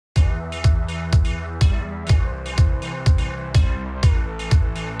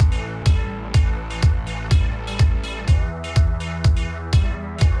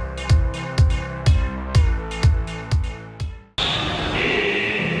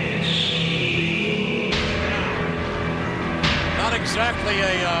exactly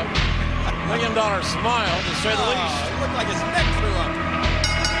a $1 million smile, to say the least. It looked like his neck threw up.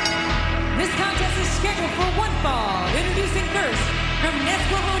 This contest is scheduled for one fall. Introducing first, from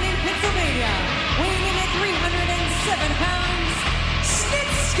Nesquehoning, Pennsylvania, weighing in at 307 pounds,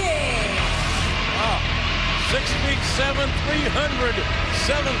 Snitsky. 6 feet 7,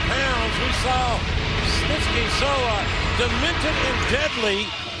 307 pounds. We saw Snitsky so demented and deadly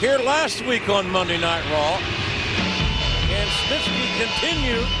here last week on Monday Night Raw. And Snitsky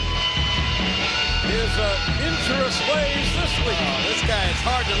continued his injurious ways this week. This guy is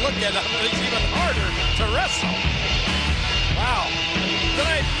hard to look at, but he's even harder to wrestle. Wow.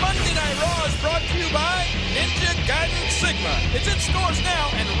 Tonight, Monday Night Raw is brought to you by Ninja Gaiden Sigma. It's in stores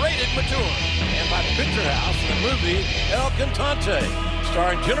now and rated mature. And by the Picture House in the movie El Cantante,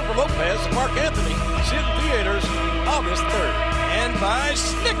 starring Jennifer Lopez and Mark Anthony. See it in theaters August 3rd. And by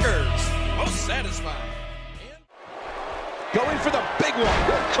Snickers. Most satisfying. Going for the big one.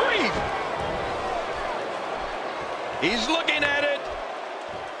 Creed. He's looking at it.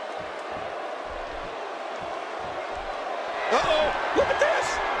 Uh-oh. Look at this.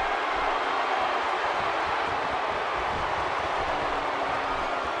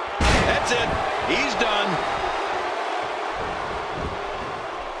 That's it. He's done.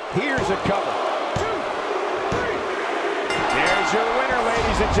 Here's a cover. 2, 3. There's your winner,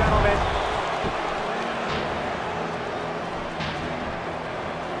 ladies and gentlemen.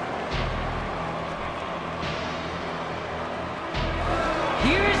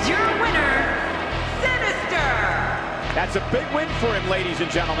 Here's your winner, Sinister. That's a big win for him, ladies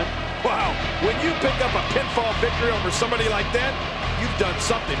and gentlemen. Wow. When you pick up a pinfall victory over somebody like that, you've done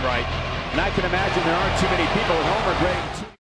something right. And I can imagine there aren't too many people at home are grading